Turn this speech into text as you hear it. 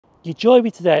You join me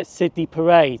today at Sydney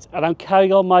Parade, and I'm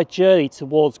carrying on my journey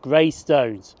towards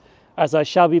Greystones, as I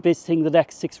shall be visiting the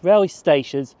next 6 railway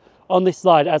stations on this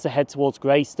line as I head towards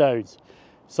Greystones.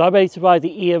 So I'm ready to ride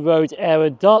the iarnród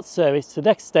Éireann Dart service to the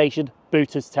next station,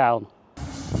 Booterstown.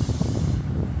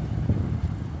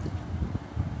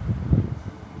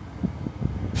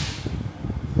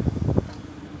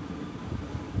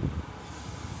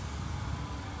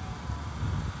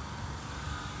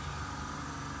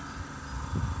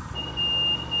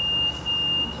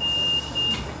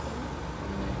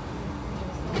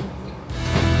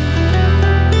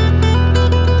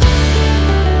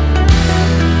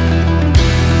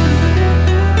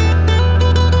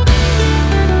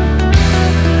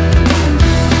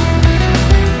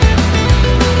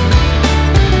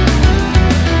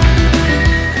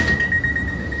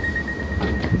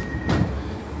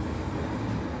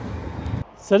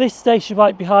 So this station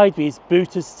right behind me is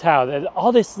Booterstown, and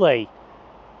honestly,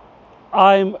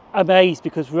 I'm amazed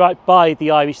because we're right by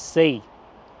the Irish Sea.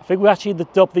 I think we're actually in the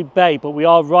Dublin Bay, but we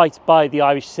are right by the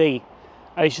Irish Sea,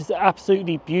 and it's just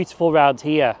absolutely beautiful around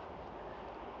here.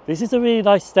 This is a really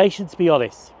nice station, to be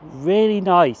honest, really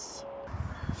nice.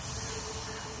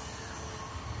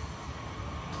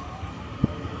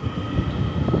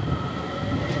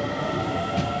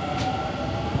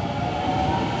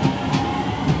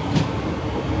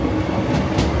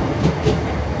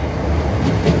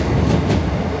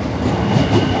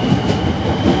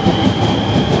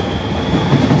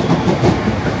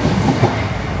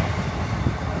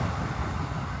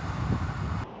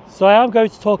 So I am going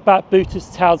to talk about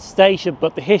Booterstown station,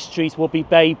 but the histories will be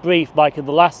very brief like in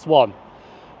the last one.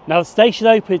 Now the station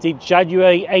opened in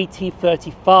January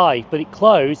 1835, but it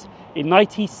closed in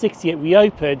 1960. It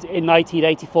reopened in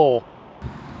 1984.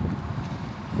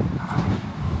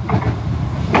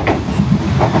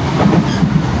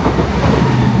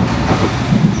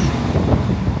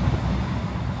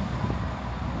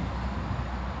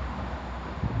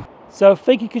 So I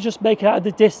think you could just make it out of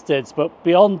the distance, but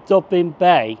beyond Dublin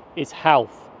Bay is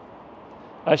Howth.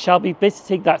 I shall be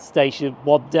visiting that station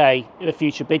one day in a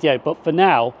future video, but for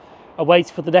now, I'm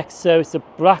waiting for the next service to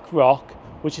Blackrock,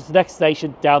 which is the next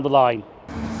station down the line.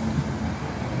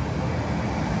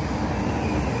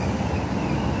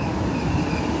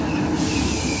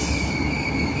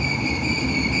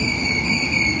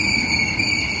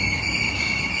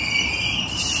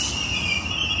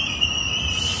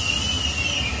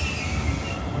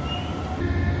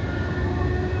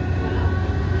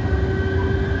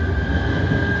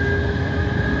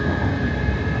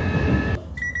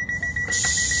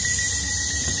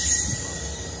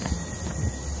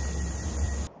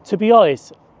 To be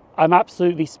honest, I'm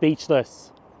absolutely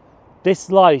speechless.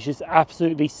 This line is just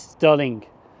absolutely stunning.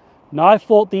 Now I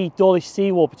thought the Dawlish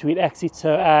Sea Wall between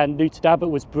Exeter and Newton Abbot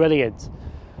was brilliant,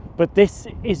 but this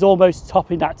is almost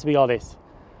topping that, to be honest.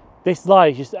 This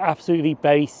line is just absolutely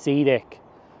very scenic.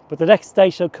 But the next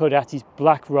station I'm coming at is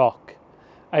Blackrock,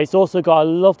 and it's also got a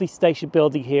lovely station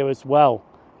building here as well.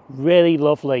 Really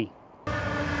lovely.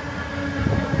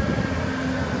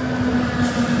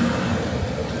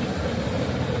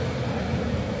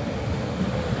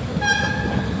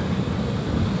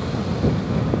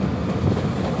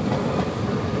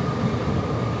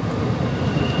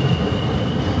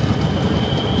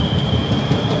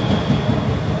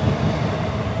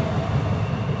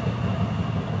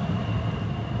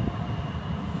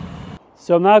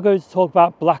 So I'm now going to talk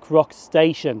about Blackrock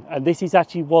Station, and this is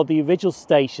actually one of the original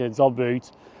stations en route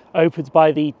opened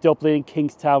by the Dublin and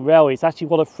Kingstown Railway. It's actually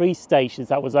one of 3 stations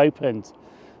that was opened.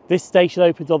 This station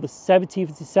opened on the 17th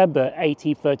of December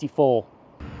 1834.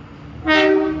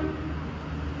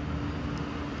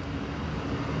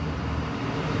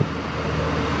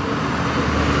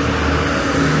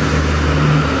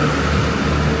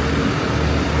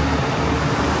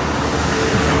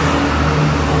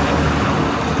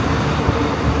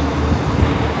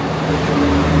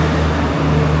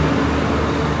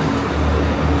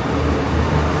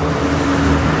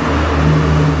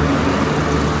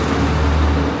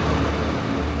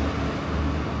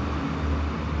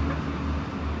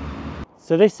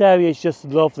 So this area is just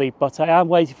lovely, but I am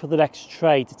waiting for the next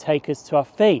train to take us to, I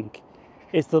think,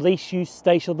 it's the least used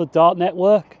station on the Dart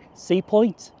network,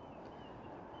 Seapoint.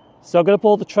 So I'm going to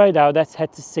board the train now and let's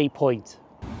head to Seapoint.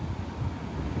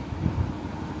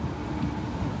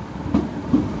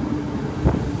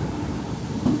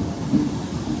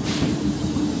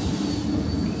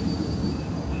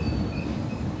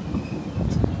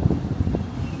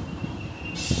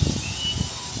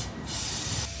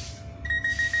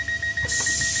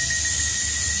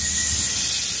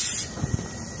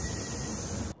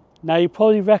 Now you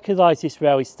probably recognise this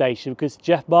railway station because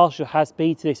Jeff Marshall has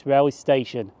been to this railway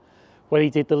station when he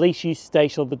did the least used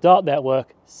station on the Dart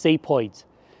network, Seapoint.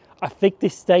 I think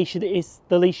this station is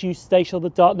the least used station on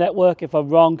the Dart network. If I'm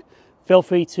wrong, feel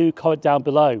free to comment down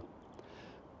below.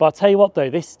 But I'll tell you what though,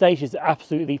 this station is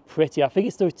absolutely pretty. I think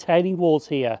it's the retaining walls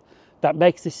here that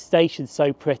makes this station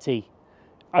so pretty.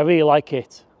 I really like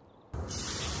it.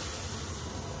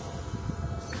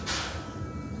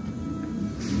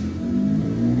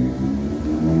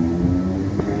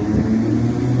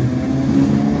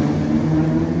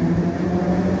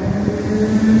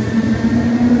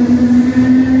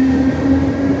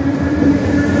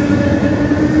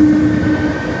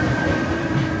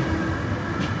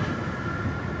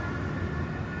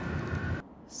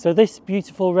 So this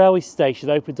beautiful railway station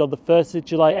opened on the 1st of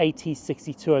July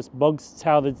 1862 as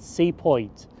Monkstown and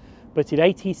Seapoint, but in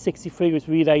 1863 was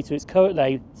renamed to its current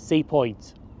name,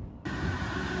 Seapoint.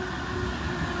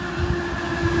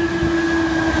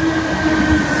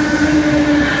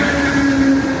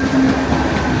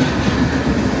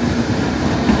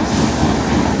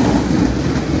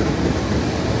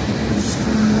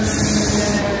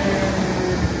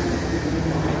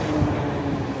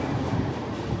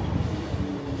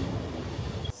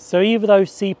 So even though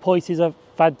Seapoint is a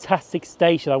fantastic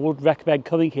station, I would recommend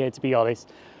coming here to be honest.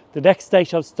 The next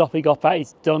station I'm stopping off at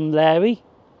is Dunleary.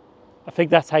 I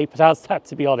think that's how you pronounce that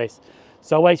to be honest.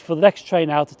 So I'll wait for the next train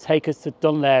now to take us to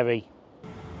Dunleary.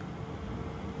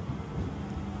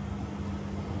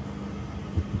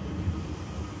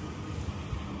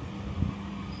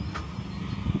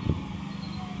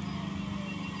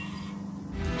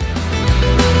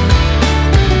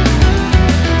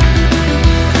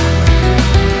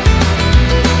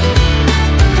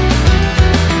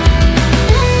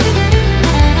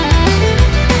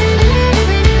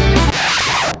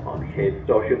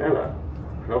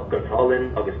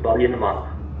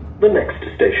 The next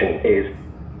station is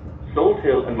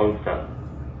Salthill and Monkstown.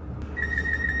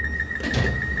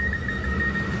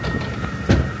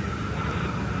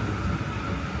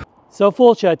 So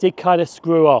unfortunately I did kind of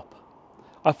screw up.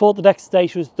 I thought the next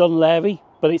station was Dunleary,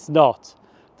 but it's not.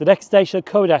 The next station I'm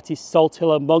coming at is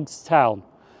Salthill and Monkstown.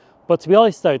 But to be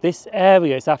honest though, this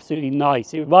area is absolutely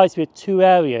nice. It reminds me of two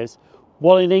areas,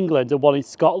 one in England and one in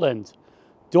Scotland.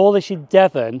 Dawlish in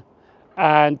Devon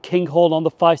and Kinghorn on the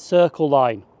Fife Circle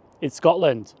line in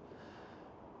Scotland.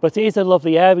 But it is a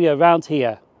lovely area around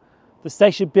here. The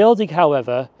station building,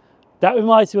 however, that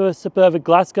reminds me of a suburban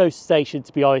Glasgow station,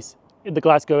 to be honest, in the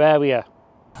Glasgow area.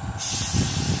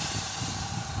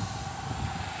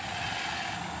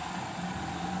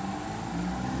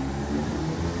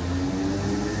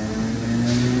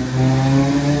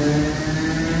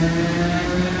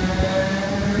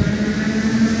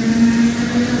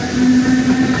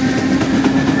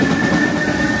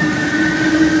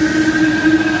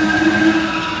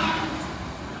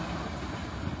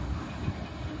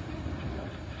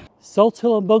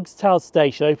 Salthill and Monkstown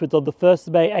station opened on the 1st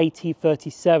of May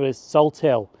 1837 as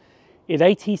Salthill. In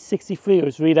 1863 it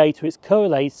was renamed to its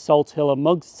current name, Salthill and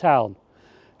Monkstown.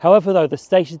 However though, the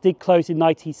station did close in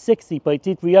 1960 but it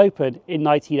did reopen in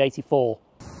 1984.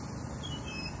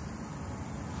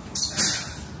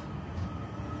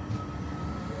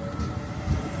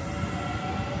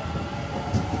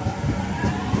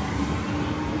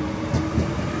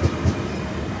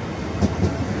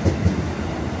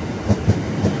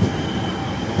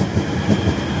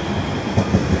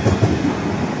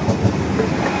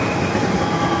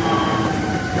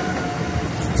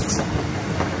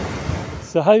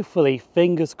 So hopefully,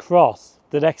 fingers crossed,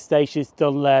 the next station is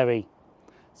Dunleary.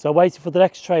 So waiting for the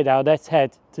next train now, let's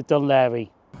head to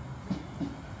Dunleary.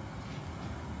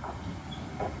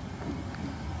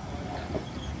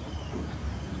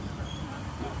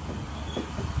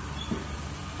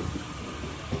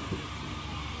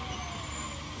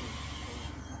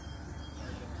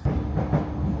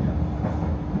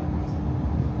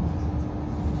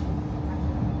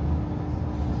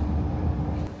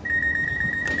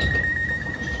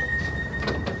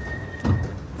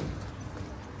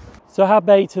 So I have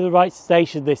made it to the right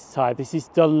station this time. This is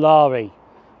Dunleary,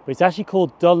 but it's actually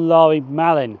called Dunleary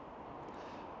Mallin.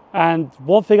 And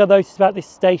one thing I noticed about this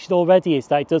station already is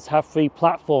that it does have 3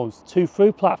 platforms, 2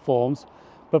 through platforms,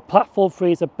 but platform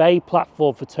 3 is a bay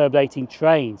platform for terminating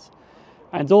trains.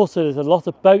 And also there's a lot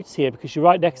of boats here because you're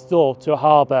right next door to a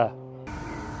harbour.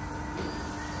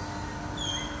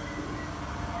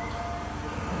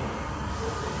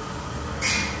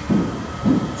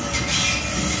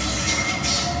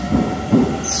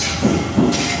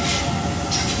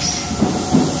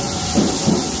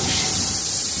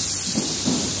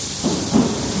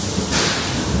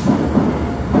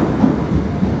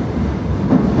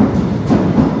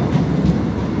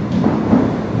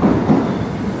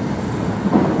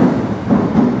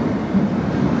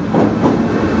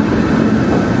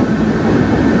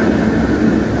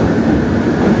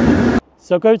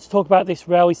 So I'm going to talk about this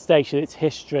railway station, its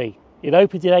history. It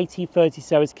opened in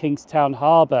 1837 as Kingstown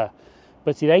Harbour,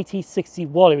 but in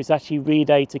 1861 it was actually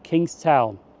renamed to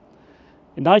Kingstown.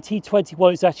 In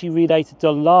 1921 it was actually renamed to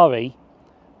Dunlaughy,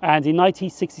 and in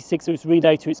 1966 it was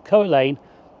renamed to its current name,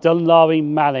 Dunlaughy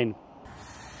Mallin.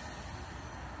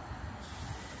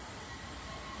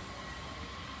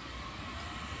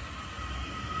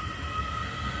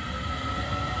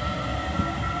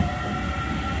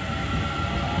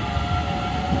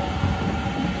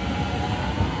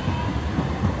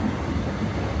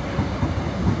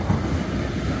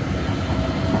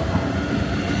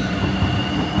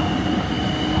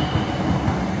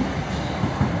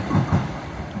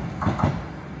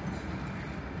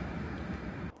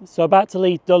 So I'm about to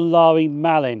leave Dunlaughy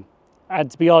Mallin, and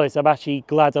to be honest, I'm actually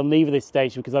glad I'm leaving this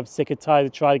station because I'm sick and tired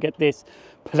of trying to get this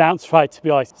pronounced right, to be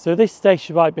honest. So this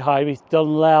station right behind me is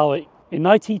Dunlaughy. In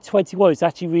 1921 it's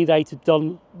actually renamed to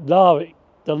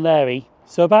Dunlaughy.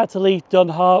 So I'm about to leave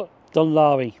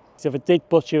Dunlaughy. So if I did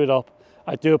butcher it up,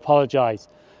 I do apologise.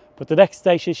 But the next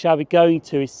station shall be going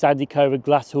to is Sandycove and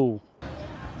Glasthule.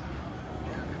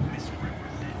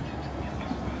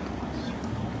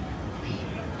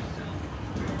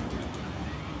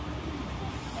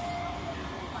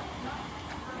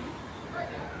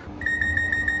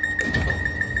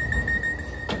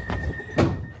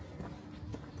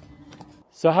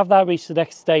 So I have now reached the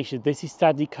next station. This is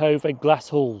Sandycove and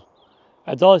Glasthule.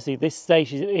 And honestly, this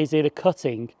station is in a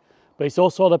cutting, but it's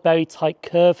also on a very tight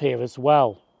curve here as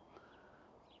well.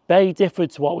 Very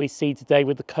different to what we see today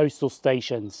with the coastal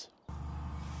stations.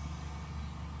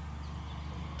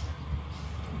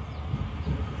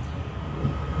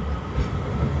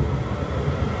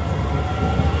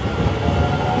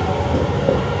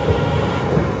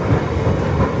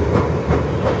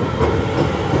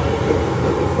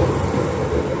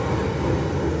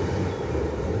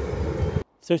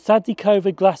 So Sandycove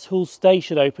and Glasthule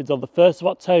station opened on the 1st of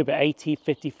October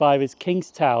 1855 as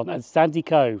Kingstown and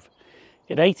Sandycove.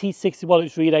 In 1861 it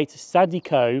was renamed to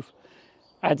Sandycove,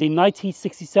 and in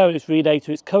 1967 it was renamed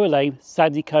to its current name,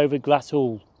 Sandycove and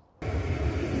Glasthule.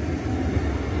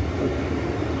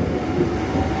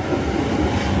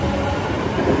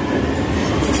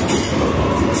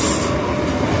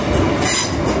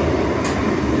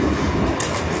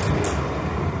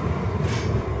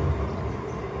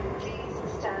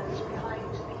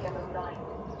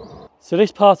 So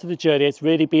this part of the journey has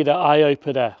really been an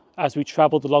eye-opener as we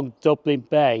travelled along Dublin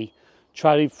Bay,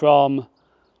 travelling from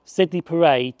Sydney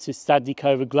Parade to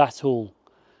Sandycove and Glasthule.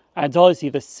 And honestly,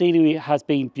 the scenery has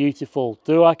been beautiful.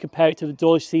 Do I compare it to the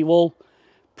Dawlish Sea Wall?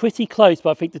 Pretty close, but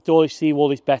I think the Dawlish Sea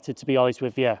Wall is better, to be honest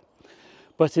with you.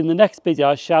 But in the next video,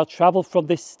 I shall travel from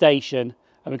this station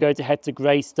and we're going to head to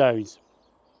Greystones.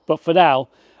 But for now,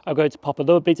 I'm going to pop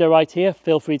another video right here.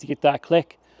 Feel free to give that a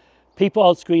click. People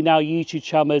on screen now, YouTube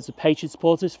channel members and Patreon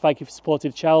supporters, thank you for supporting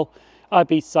the channel. I've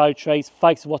been SimOnTrains.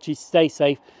 Thanks for watching. Stay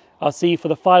safe. I'll see you for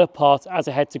the final part as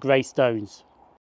I head to Greystones.